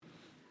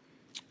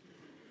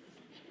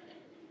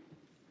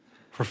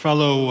For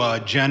fellow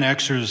Gen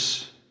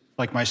Xers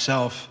like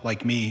myself,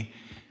 like me,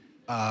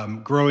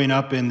 growing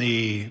up in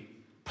the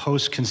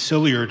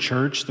post-conciliar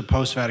church, the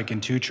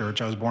post-Vatican II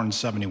church, I was born in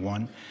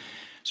 71.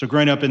 So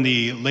growing up in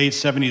the late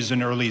 70s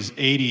and early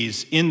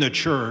 80s in the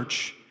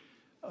church,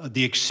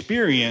 the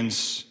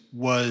experience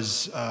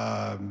was,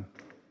 what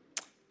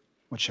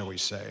shall we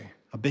say,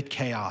 a bit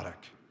chaotic.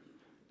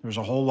 There was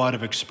a whole lot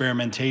of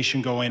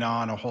experimentation going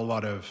on, a whole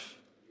lot of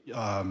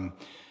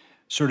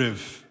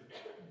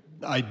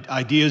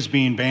ideas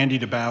being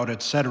bandied about,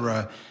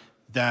 etc.,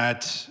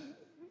 that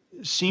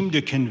seemed to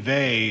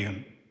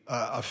convey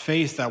a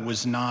faith that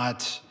was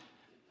not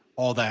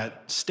all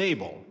that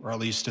stable, or at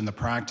least in the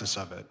practice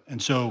of it.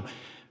 And so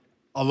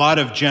a lot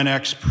of Gen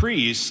X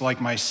priests, like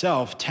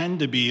myself, tend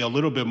to be a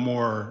little bit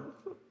more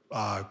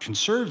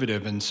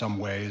conservative in some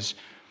ways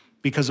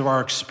because of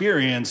our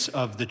experience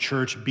of the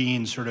church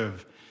being sort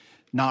of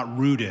not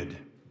rooted.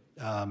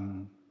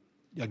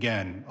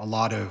 Again, a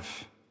lot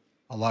of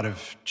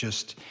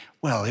just,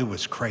 well, it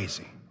was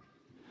crazy.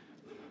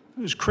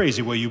 It was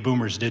crazy what you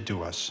boomers did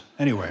to us.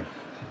 Anyway,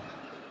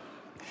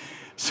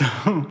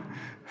 so,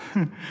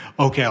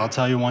 okay, I'll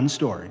tell you one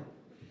story.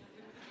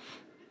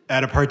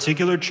 At a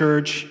particular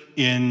church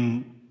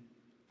in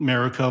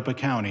Maricopa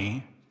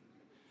County,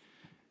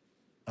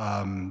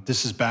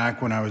 this is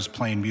back when I was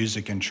playing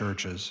music in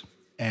churches,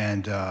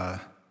 and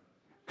I'm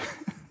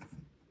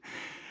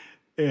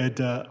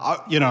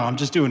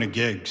just doing a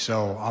gig,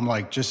 so I'm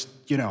like, just,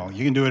 you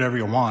can do whatever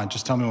you want,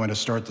 just tell me when to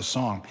start the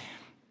song.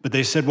 But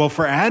they said, well,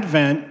 for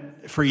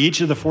Advent, for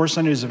each of the 4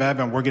 Sundays of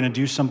Advent, we're going to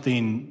do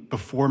something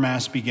before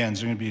Mass begins.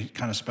 It's going to be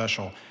kind of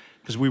special,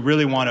 because we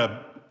really want to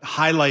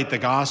highlight the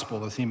gospel,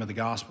 the theme of the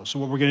gospel. So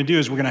what we're going to do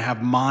is we're going to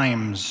have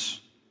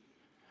mimes.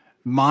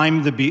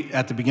 At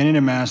the beginning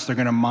of Mass, they're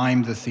going to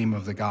mime the theme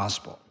of the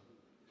gospel.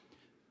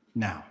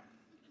 Now,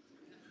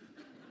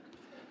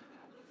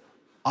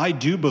 I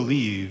do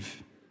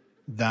believe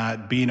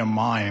that being a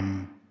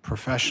mime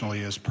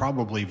professionally is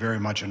probably very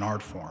much an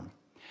art form.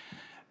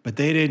 But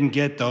they didn't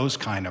get those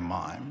kind of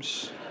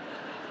mimes.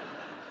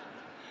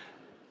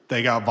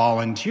 They got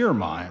volunteer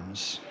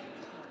mimes.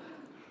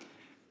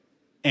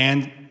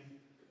 And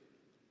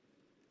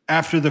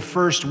after the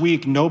first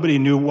week, nobody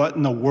knew what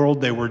in the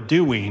world they were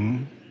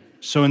doing.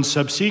 So in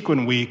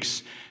subsequent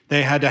weeks,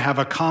 they had to have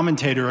a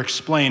commentator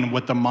explain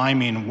what the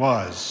miming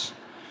was.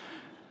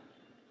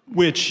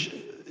 Which,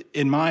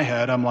 in my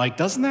head, I'm like,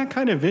 doesn't that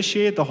kind of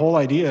vitiate the whole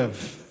idea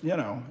of,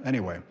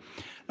 anyway.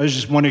 There's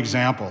just one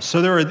example.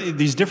 So there are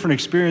these different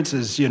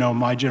experiences,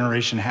 my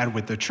generation had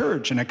with the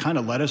church, and it kind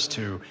of led us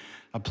to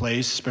a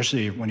place,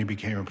 especially when you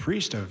became a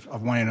priest, of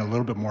wanting a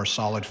little bit more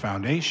solid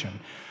foundation.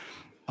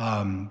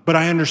 But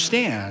I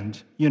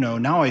understand,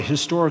 now I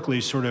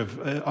historically sort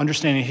of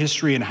understanding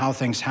history and how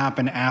things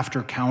happen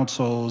after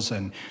councils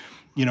and,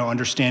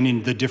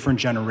 understanding the different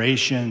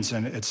generations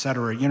and et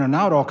cetera,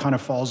 now it all kind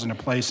of falls into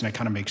place and it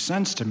kind of makes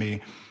sense to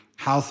me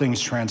how things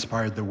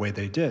transpired the way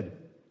they did.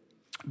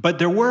 But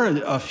there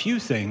were a few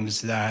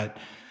things that,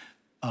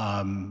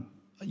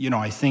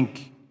 I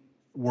think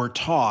were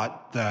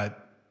taught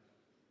that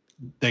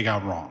they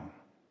got wrong.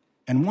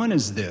 And one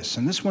is this,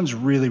 and this one's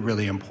really,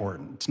 really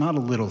important. It's not a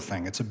little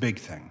thing, it's a big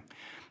thing.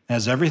 It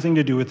has everything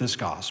to do with this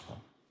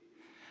gospel.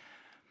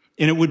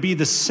 And it would be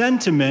the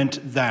sentiment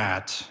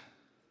that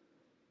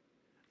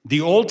the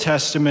Old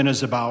Testament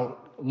is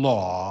about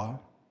law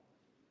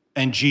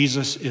and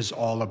Jesus is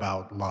all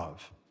about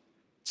love.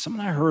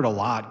 Something I heard a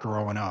lot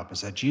growing up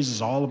is that Jesus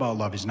is all about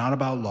love. He's not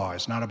about law.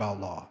 He's not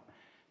about law.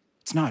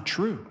 It's not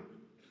true.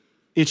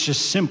 It's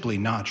just simply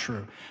not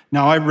true.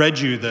 Now, I read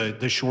you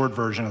the short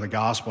version of the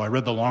gospel. I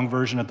read the long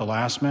version at the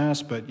last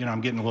Mass, but, I'm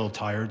getting a little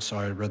tired, so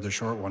I read the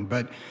short one.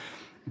 But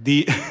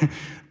the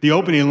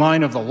opening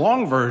line of the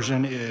long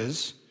version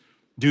is,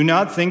 "Do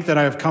not think that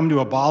I have come to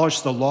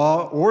abolish the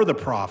law or the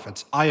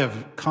prophets. I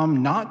have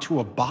come not to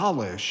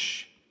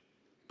abolish,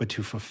 but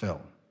to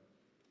fulfill."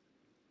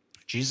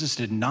 Jesus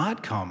did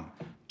not come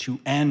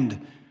to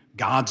end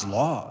God's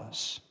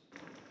laws.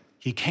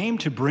 He came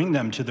to bring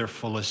them to their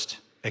fullest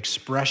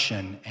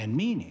expression and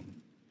meaning.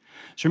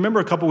 So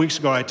remember a couple weeks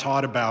ago I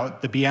taught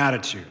about the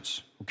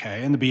Beatitudes,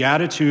 okay? And the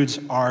Beatitudes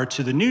are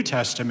to the New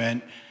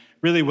Testament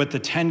really what the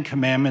 10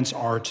 Commandments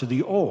are to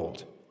the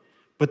Old.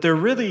 But they're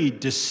really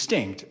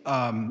distinct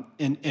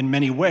in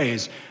many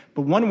ways.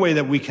 But one way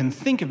that we can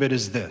think of it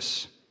is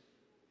this.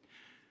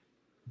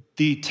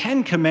 The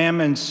 10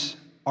 Commandments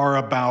are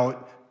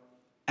about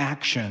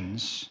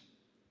actions,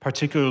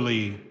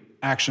 particularly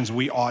actions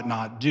we ought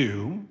not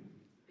do,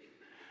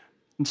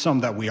 and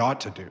some that we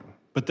ought to do.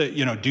 But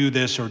do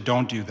this or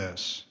don't do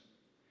this.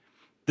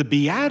 The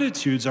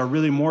Beatitudes are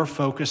really more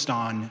focused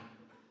on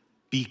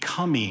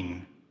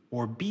becoming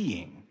or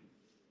being.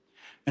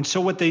 And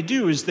so what they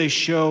do is they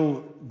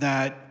show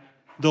that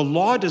the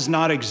law does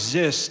not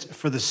exist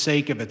for the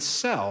sake of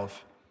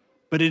itself,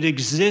 but it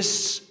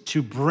exists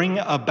to bring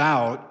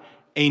about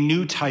a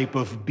new type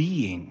of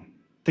being.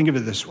 Think of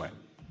it this way.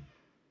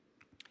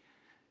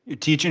 You're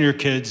teaching your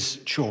kids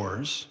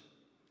chores.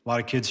 A lot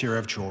of kids here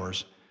have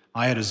chores.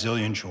 I had a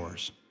zillion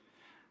chores.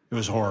 It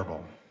was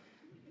horrible.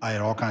 I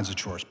had all kinds of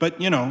chores.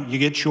 But, you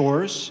get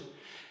chores.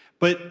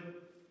 But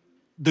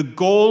the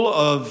goal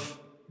of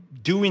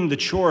doing the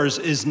chores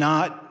is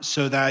not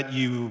so that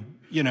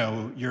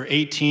you're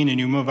 18 and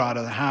you move out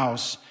of the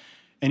house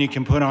and you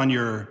can put on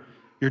your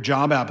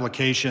job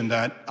application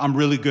that I'm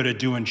really good at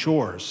doing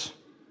chores.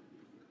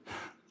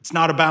 It's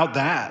not about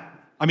that.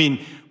 I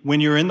mean,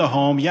 when you're in the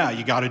home, yeah,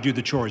 you got to do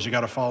the chores. You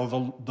got to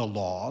follow the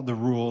law, the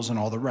rules, and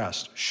all the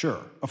rest. Sure,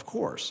 of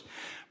course.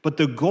 But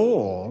the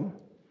goal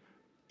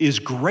is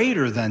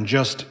greater than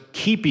just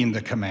keeping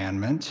the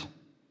commandment.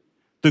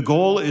 The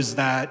goal is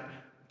that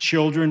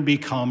children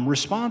become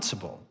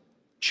responsible.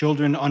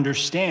 Children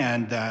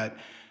understand that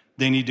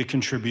they need to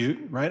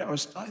contribute, right?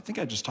 I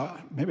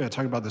talked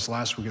about this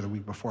last week or the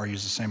week before. I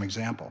used the same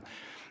example.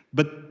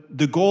 But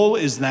the goal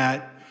is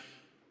that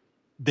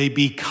they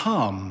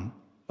become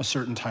a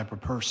certain type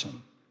of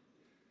person.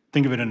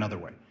 Think of it another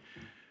way.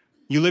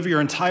 You live your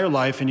entire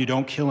life and you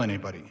don't kill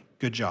anybody.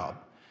 Good job.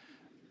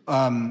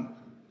 And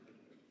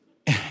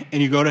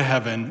you go to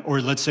heaven,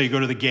 or let's say you go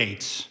to the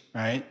gates,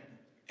 right?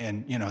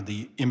 And,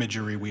 the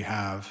imagery we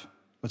have,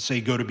 let's say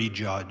you go to be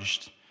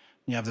judged.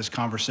 You have this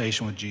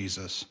conversation with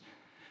Jesus.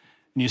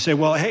 And you say,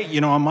 well, hey,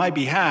 on my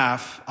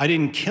behalf, I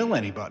didn't kill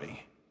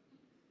anybody.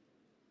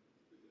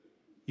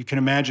 You can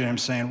imagine him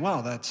saying,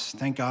 well,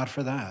 thank God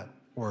for that.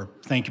 Or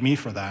thank me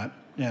for that.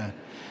 Yeah.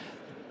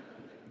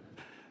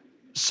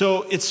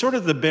 So it's sort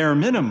of the bare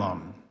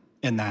minimum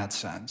in that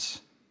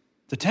sense.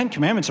 The Ten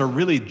Commandments are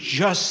really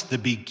just the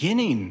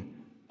beginning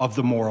of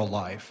the moral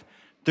life.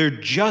 They're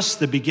just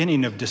the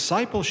beginning of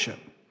discipleship.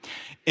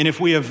 And if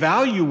we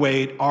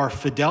evaluate our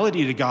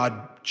fidelity to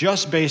God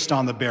just based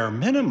on the bare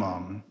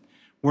minimum,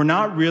 we're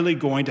not really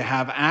going to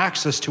have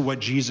access to what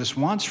Jesus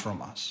wants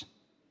from us.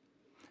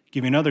 I'll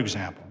give you another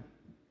example.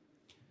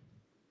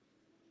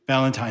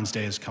 Valentine's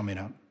Day is coming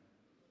up.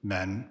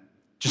 Men,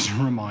 just a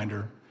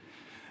reminder,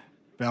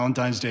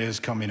 Valentine's Day is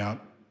coming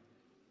up.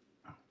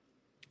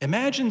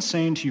 Imagine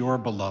saying to your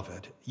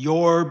beloved,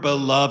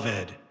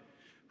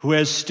 who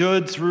has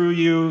stood through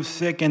you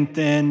thick and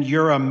thin,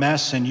 you're a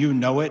mess and you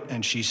know it,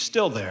 and she's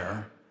still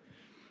there.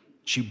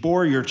 She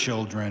bore your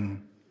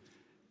children.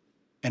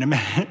 And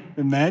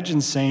imagine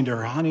saying to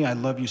her, honey, I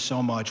love you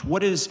so much.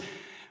 What is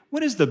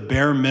the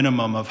bare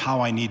minimum of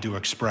how I need to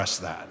express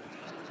that?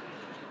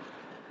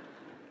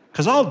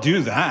 Because I'll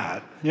do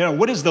that.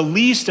 What is the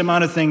least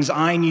amount of things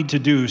I need to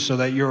do so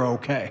that you're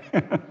okay?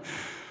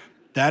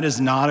 That is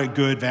not a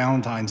good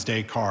Valentine's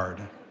Day card.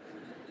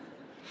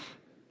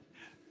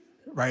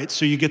 Right?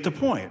 So you get the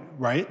point,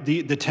 right?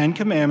 The Ten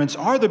Commandments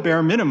are the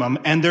bare minimum,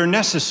 and they're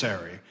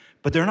necessary,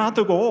 but they're not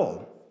the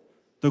goal.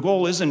 The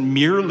goal isn't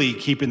merely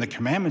keeping the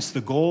commandments.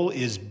 The goal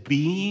is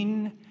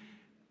being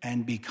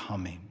and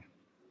becoming.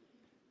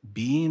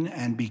 Being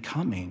and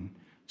becoming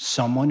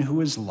someone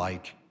who is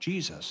like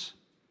Jesus.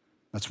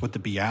 That's what the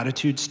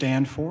Beatitudes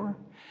stand for,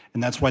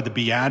 and that's why the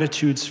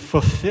Beatitudes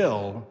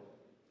fulfill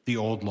the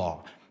old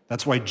law.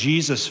 That's why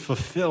Jesus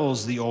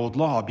fulfills the old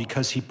law,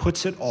 because he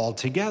puts it all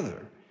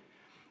together.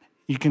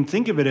 You can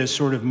think of it as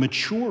sort of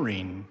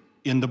maturing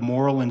in the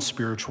moral and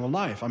spiritual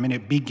life. I mean,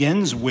 it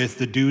begins with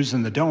the do's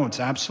and the don'ts,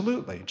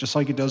 absolutely, just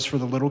like it does for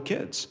the little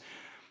kids.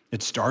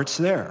 It starts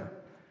there.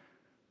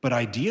 But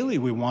ideally,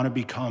 we want to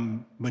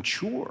become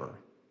mature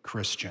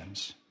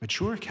Christians,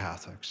 mature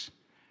Catholics.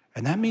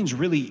 And that means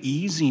really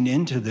easing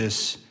into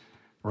this,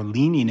 or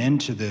leaning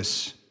into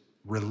this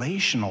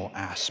relational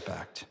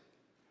aspect.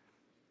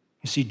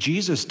 You see,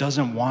 Jesus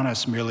doesn't want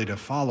us merely to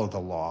follow the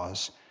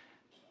laws.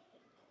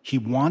 He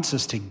wants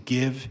us to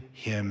give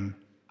him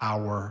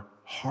our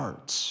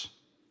hearts.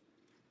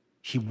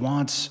 He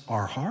wants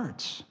our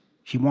hearts.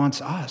 He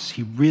wants us.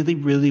 He really,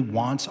 really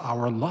wants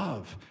our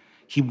love.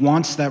 He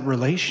wants that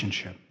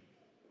relationship.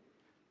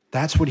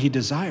 That's what he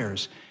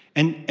desires.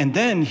 And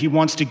then he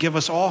wants to give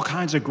us all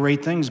kinds of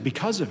great things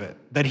because of it,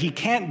 that he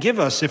can't give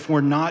us if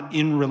we're not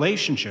in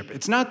relationship.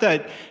 It's not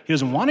that he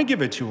doesn't want to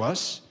give it to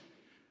us,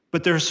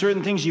 but there are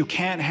certain things you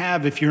can't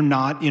have if you're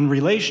not in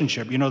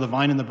relationship. The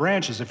vine and the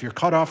branches. If you're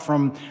cut off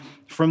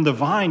from the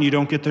vine, you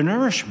don't get the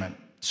nourishment.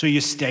 So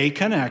you stay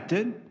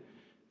connected.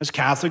 As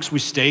Catholics, we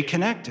stay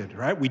connected,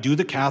 right? We do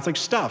the Catholic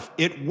stuff.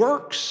 It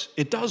works.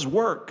 It does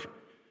work.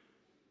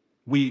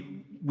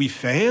 We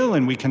fail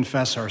and we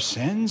confess our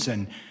sins,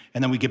 and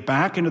then we get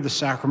back into the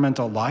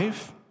sacramental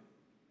life,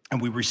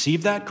 and we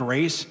receive that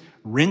grace,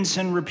 rinse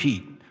and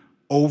repeat,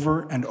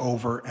 over and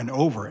over and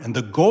over. And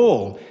the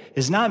goal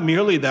is not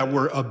merely that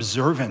we're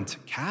observant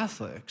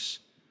Catholics.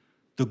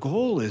 The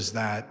goal is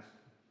that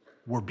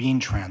we're being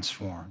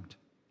transformed,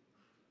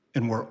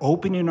 and we're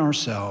opening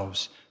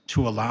ourselves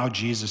to allow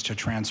Jesus to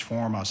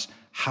transform us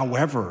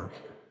however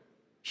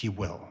he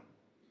will.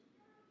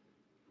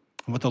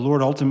 And what the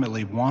Lord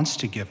ultimately wants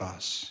to give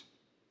us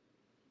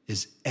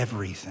is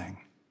everything.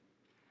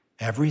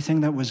 Everything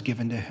that was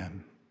given to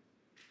him.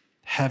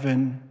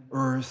 Heaven,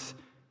 earth,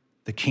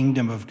 the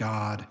kingdom of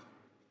God,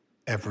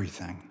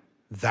 everything.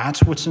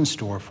 That's what's in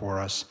store for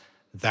us.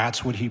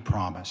 That's what he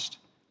promised.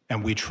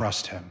 And we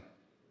trust him.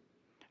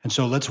 And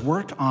so let's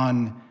work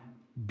on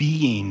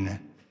being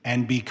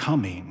and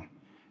becoming.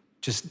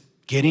 Just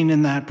getting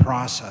in that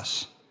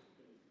process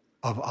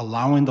of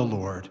allowing the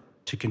Lord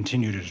to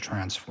continue to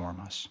transform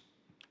us.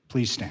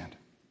 Please stand.